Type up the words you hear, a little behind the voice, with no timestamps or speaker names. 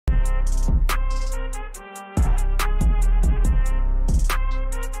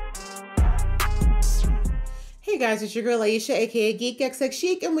guys, it's your girl Aisha, aka Geek X Like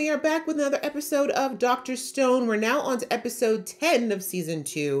Chic, and we are back with another episode of Dr. Stone. We're now on to episode 10 of season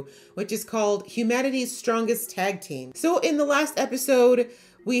 2, which is called Humanity's Strongest Tag Team. So in the last episode,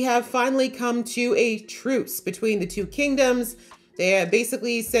 we have finally come to a truce between the two kingdoms.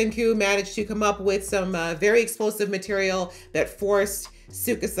 Basically, Senku managed to come up with some very explosive material that forced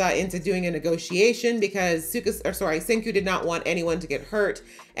Tsukasa into doing a negotiation because Senku did not want anyone to get hurt,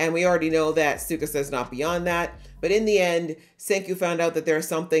 and we already know that Tsukasa is not beyond that. But in the end, Senku found out that there's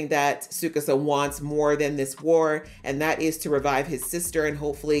something that Tsukasa wants more than this war, and that is to revive his sister and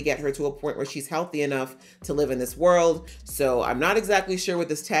hopefully get her to a point where she's healthy enough to live in this world. So I'm not exactly sure what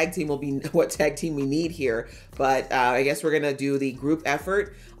this tag team will be, what tag team we need here, but I guess we're gonna do the group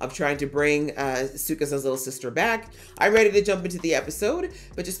effort of trying to bring Tsukasa's little sister back. I'm ready to jump into the episode,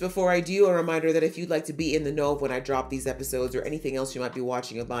 but just before I do, a reminder that if you'd like to be in the know of when I drop these episodes or anything else you might be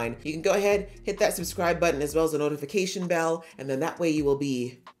watching of mine, you can go ahead, hit that subscribe button as well as the notification bell, and then that way you will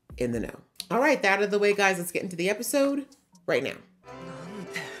be in the know. All right, that out of the way, guys, let's get into the episode right now.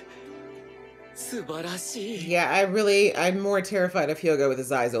 Yeah, I'm more terrified of Hyoga with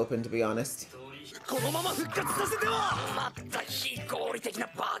his eyes open, to be honest.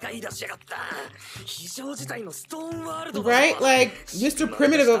 Right? Like, Mr.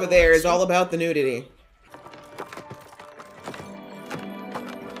 Primitive over there is all about the nudity.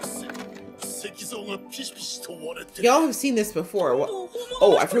 Y'all have seen this before.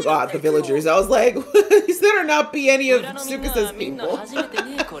 Oh, I forgot the villagers. I was like, these better not be any of Tsukasa's people.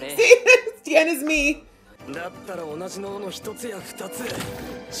 See, Tien is me.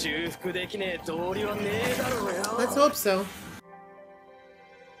 Let's hope so.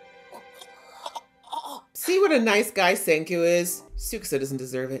 See what a nice guy Senku is? Tsukasa doesn't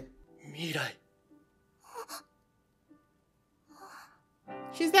deserve it.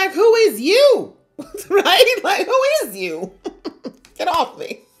 She's like, who is you? Right? Like, who is you? Get off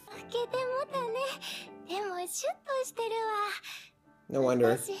me. No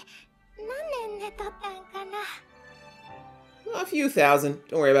wonder. A few thousand.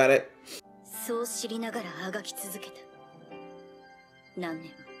 Don't worry about it.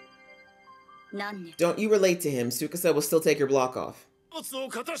 Don't you relate to him. Tsukasa will still take your block off. Let's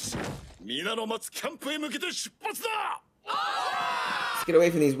get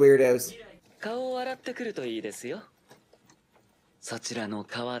away from these weirdos.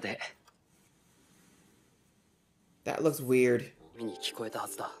 That looks weird.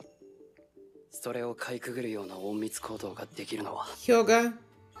 Hyoga?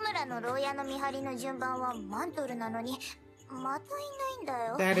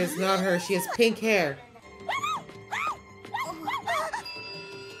 That is not her. She has pink hair.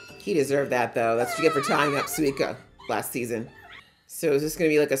 He deserved that, though. That's what you get for tying up Suika last season. So is this going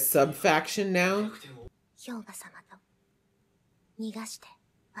to be like a sub-faction now?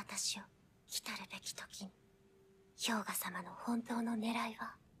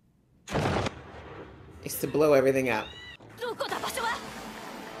 It's to blow everything up.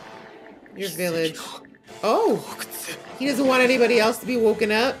 Your village. Oh! He doesn't want anybody else to be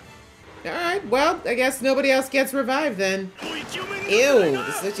woken up. Alright, well, I guess nobody else gets revived then. Ew,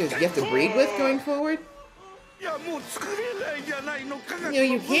 this is what you have to breed with going forward? You know,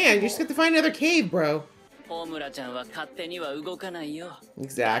 you can. You just have to find another cave, bro.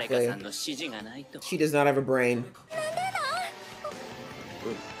 Exactly. She does not have a brain.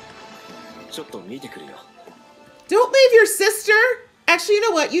 Don't leave your sister! Actually, you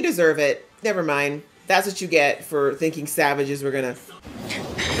know what? You deserve it. Never mind. That's what you get for thinking savages were gonna...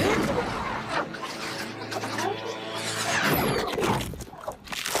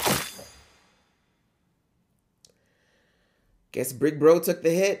 Guess Big Bro took the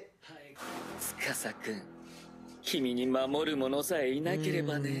hit.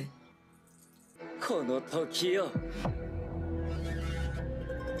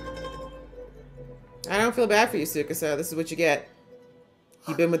 I don't feel bad for you, Tsukasa. This is what you get.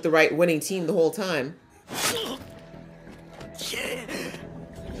 You've been with the right winning team the whole time.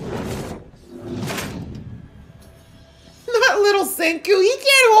 Not little Senku. He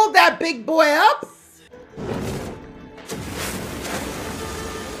can't hold that big boy up.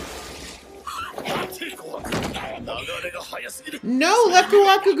 No, let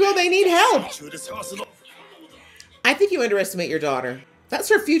Kawaku go. They need help. I think you underestimate your daughter. That's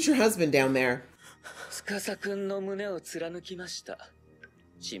her future husband down there.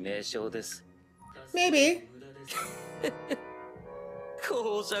 Maybe.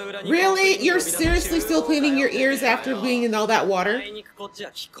 Really? You're seriously still cleaning your ears after being in all that water?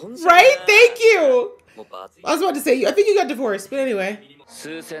 Right? Thank you! I was about to say, I think you got divorced, but anyway.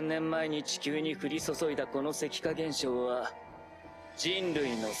 数千年前に地球に降り注いだこの石化現象は人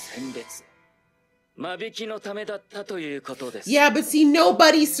類の選別間引きのためだったということです。Yeah, but see,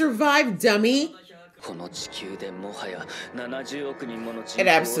 nobody survived, dummy. この地球でもはや70億人もの人口を It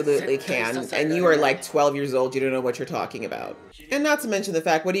absolutely can, and you are like 12 years old, you don't know what you're talking about. And not to mention the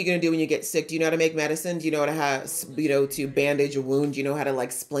fact, what are you going to do when you get sick? Do you know how to make medicine? Do you know how to to bandage a wound? Do you know how to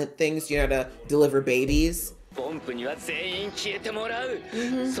like splint things? Do you know how to deliver babies? ポンプには全員消えてもらう。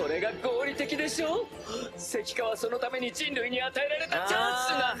それが合理的でしょ。石化はそのために人類に与えられたチャン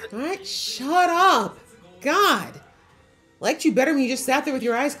スな。Alright, shut up. God. Liked you better when you just sat there with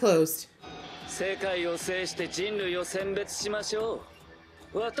your eyes closed. 世界を制して人類を選別しましょ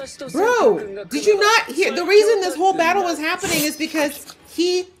う。Bro, did you not hear? The reason this whole battle was happening is because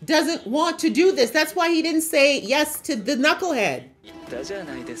he doesn't want to do this. That's why he didn't say yes to the knucklehead.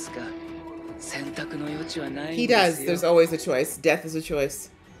 He does. There's always a choice. Death is a choice.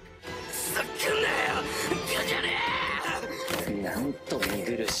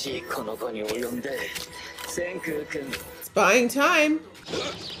 It's buying time.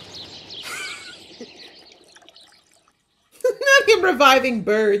 Not him reviving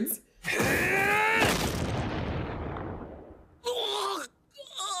birds.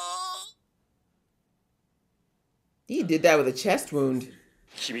 He did that with a chest wound.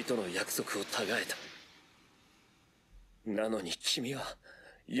 Because,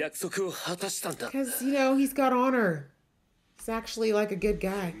 you know, he's got honor. He's actually like a good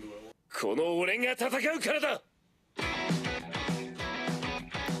guy.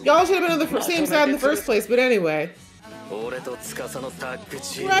 Y'all should have been on the same side in the first place, but anyway. Right,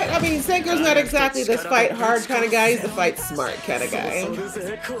 I mean, Sengo's not exactly this fight hard kind of guy, he's the fight smart kind of guy.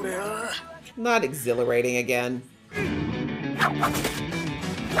 Not exhilarating again.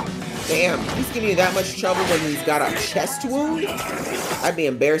 Damn, he's giving you that much trouble when he's got a chest wound? I'd be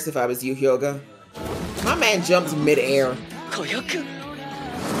embarrassed if I was you, Hyoga. My man jumps mid-air.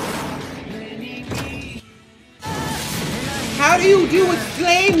 How do you do with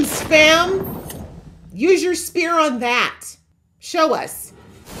flames, fam? Use your spear on that. Show us.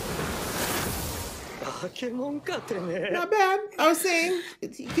 Not bad. I was saying,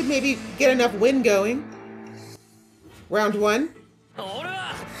 you could maybe get enough wind going. Round one. Oh,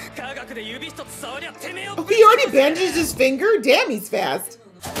 he already bandaged his finger? Damn, he's fast.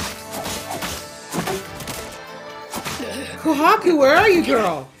 Kohaku, where are you,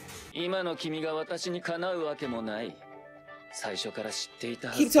 girl?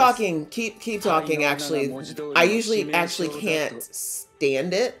 Keep talking. Keep talking, actually. I usually actually can't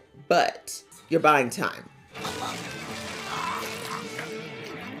stand it, but you're buying time.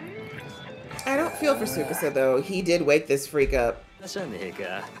 I don't feel for Tsukasa, though. He did wake this freak up.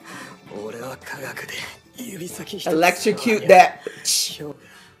 Electrocute that bitch.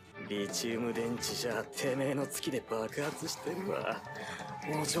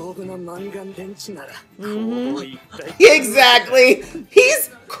 Exactly. He's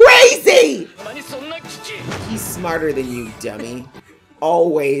crazy. He's smarter than you, dummy.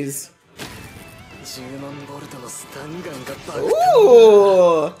 Always.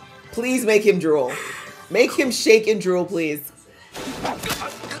 Ooh. Please make him drool. Make him shake and drool, please.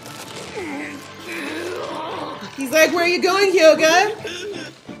 He's like, where are you going, Hyoga?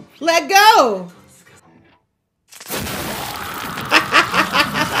 Let go.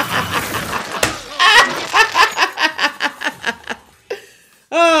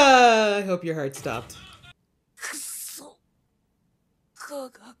 I hope your heart stopped.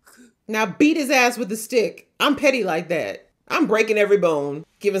 Now beat his ass with the stick. I'm petty like that. I'm breaking every bone.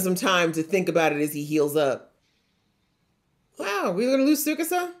 Give him some time to think about it as he heals up. Wow, we're gonna lose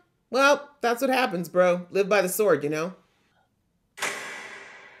Tsukasa? Well, that's what happens, bro. Live by the sword, you know?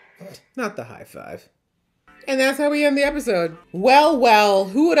 Not the high five. And that's how we end the episode. Well,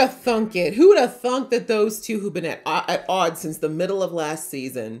 who would have thunk it? Who would have thunk that those two who've been at odds since the middle of last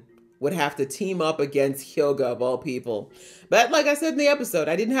season would have to team up against Hyoga of all people? But like I said in the episode,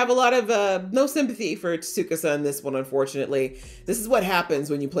 I didn't have a lot of, no sympathy for Tsukasa in this one, unfortunately. This is what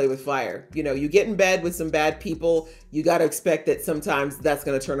happens when you play with fire. You know, you get in bed with some bad people, you gotta expect that sometimes that's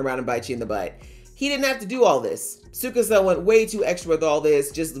gonna turn around and bite you in the butt. He didn't have to do all this. Tsukasa went way too extra with all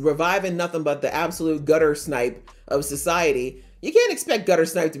this, just reviving nothing but the absolute gutter snipe of society. You can't expect Gutter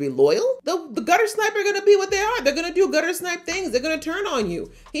Snipe to be loyal. The Gutter Snipe are gonna be what they are. They're gonna do Gutter Snipe things. They're gonna turn on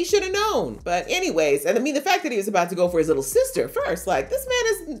you. He should have known. But anyways, and I mean, the fact that he was about to go for his little sister first, like, this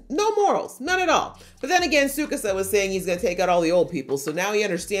man has no morals, none at all. But then again, Tsukasa was saying he's gonna take out all the old people, so now he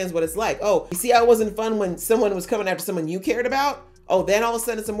understands what it's like. Oh, you see how it wasn't fun when someone was coming after someone you cared about? Oh, then all of a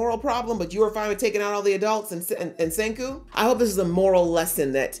sudden it's a moral problem, but you were fine with taking out all the adults and Senku? I hope this is a moral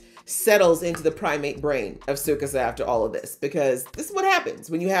lesson that settles into the primate brain of Tsukasa after all of this, because this is what happens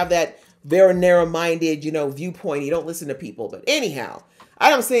when you have that very narrow-minded, viewpoint. You don't listen to people. But anyhow, I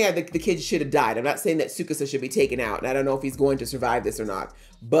don't say the kid should have died. I'm not saying that Tsukasa should be taken out, and I don't know if he's going to survive this or not.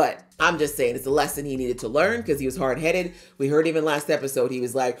 But I'm just saying it's a lesson he needed to learn because he was hard-headed. We heard even last episode, he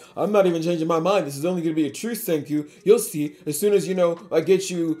was like, I'm not even changing my mind. This is only going to be a truce, Senku. You'll see. As soon as, I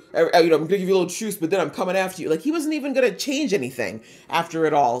get you, I'm going to give you a little truce, but then I'm coming after you. Like, he wasn't even going to change anything after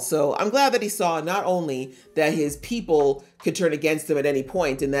it all. So I'm glad that he saw not only that his people could turn against him at any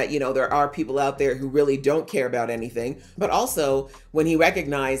point and that, there are people out there who really don't care about anything, but also when he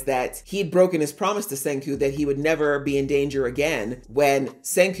recognized that he'd broken his promise to Senku that he would never be in danger again, when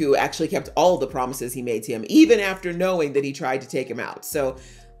Senku actually kept all the promises he made to him, even after knowing that he tried to take him out. So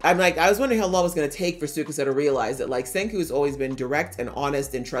I was wondering how long it was going to take for Tsukasa to realize that, like, Senku has always been direct and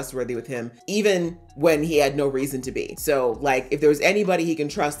honest and trustworthy with him, even when he had no reason to be. So, like, if there was anybody he can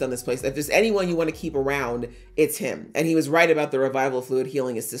trust on this place, if there's anyone you want to keep around, it's him. And he was right about the revival fluid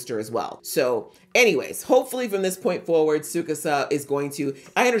healing his sister as well. So anyways, hopefully from this point forward, Tsukasa is going to,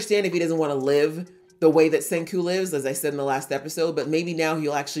 I understand if he doesn't want to live the way that Senku lives, as I said in the last episode, but maybe now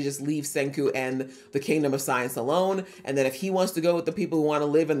he'll actually just leave Senku and the Kingdom of Science alone. And then if he wants to go with the people who want to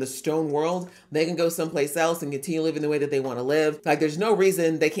live in the stone world, they can go someplace else and continue living the way that they want to live. Like, there's no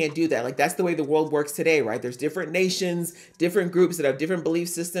reason they can't do that. Like, that's the way the world works today, right? There's different nations, different groups that have different belief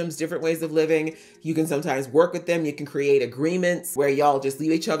systems, different ways of living. You can sometimes work with them. You can create agreements where y'all just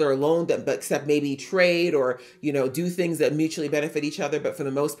leave each other alone, but except maybe trade or, do things that mutually benefit each other. But for the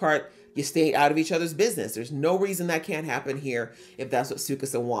most part, you stay out of each other's business. There's no reason that can't happen here if that's what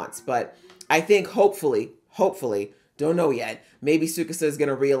Tsukasa wants. But I think hopefully, don't know yet, maybe Tsukasa is going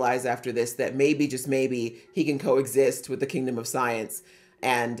to realize after this that maybe, just maybe, he can coexist with the Kingdom of Science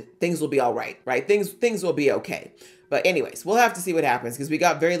and things will be all right? Things will be okay. But anyways, we'll have to see what happens because we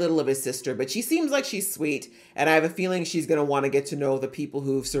got very little of his sister, but she seems like she's sweet. And I have a feeling she's going to want to get to know the people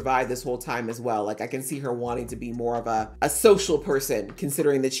who've survived this whole time as well. Like, I can see her wanting to be more of a social person,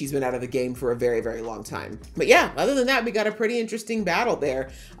 considering that she's been out of the game for a very, very long time. But yeah, other than that, we got a pretty interesting battle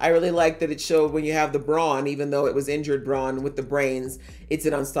there. I really like that it showed when you have the Brawn, even though it was injured Brawn with the brains, it's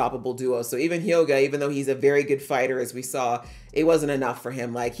an unstoppable duo. So even Hyoga, even though he's a very good fighter, as we saw, it wasn't enough for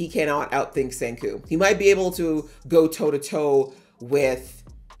him. Like, he cannot outthink Senku. He might be able to go toe-to-toe with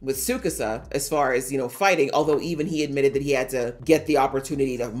Tsukasa as far as, fighting, although even he admitted that he had to get the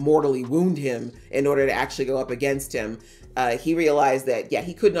opportunity to mortally wound him in order to actually go up against him. He realized that, yeah,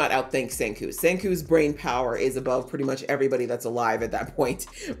 he could not outthink Senku. Senku's brain power is above pretty much everybody that's alive at that point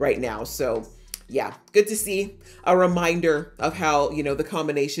right now. So yeah, good to see a reminder of how, the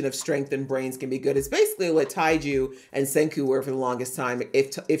combination of strength and brains can be good. It's basically what Taiju and Senku were for the longest time,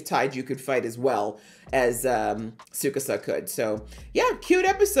 if Taiju could fight as well as Tsukasa could. So yeah, cute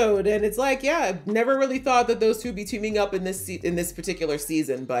episode. And it's like, yeah, I've never really thought that those two would be teaming up in this particular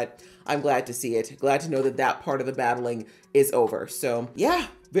season, but I'm glad to see it. Glad to know that part of the battling is over. So yeah,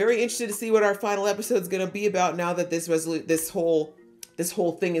 very interested to see what our final episode is going to be about now that this whole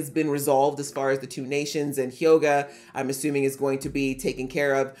thing has been resolved as far as the two nations, and Hyoga, I'm assuming, is going to be taken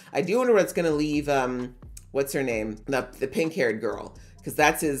care of. I do wonder what's going to leave, what's her name? The pink-haired girl, because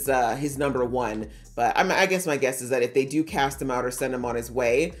that's his number one. But I guess my guess is that if they do cast him out or send him on his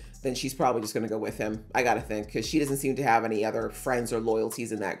way, then she's probably just going to go with him. I got to think, because she doesn't seem to have any other friends or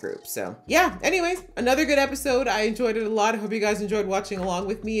loyalties in that group. So yeah, anyways, another good episode. I enjoyed it a lot. I hope you guys enjoyed watching along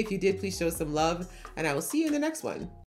with me. If you did, please show some love, and I will see you in the next one.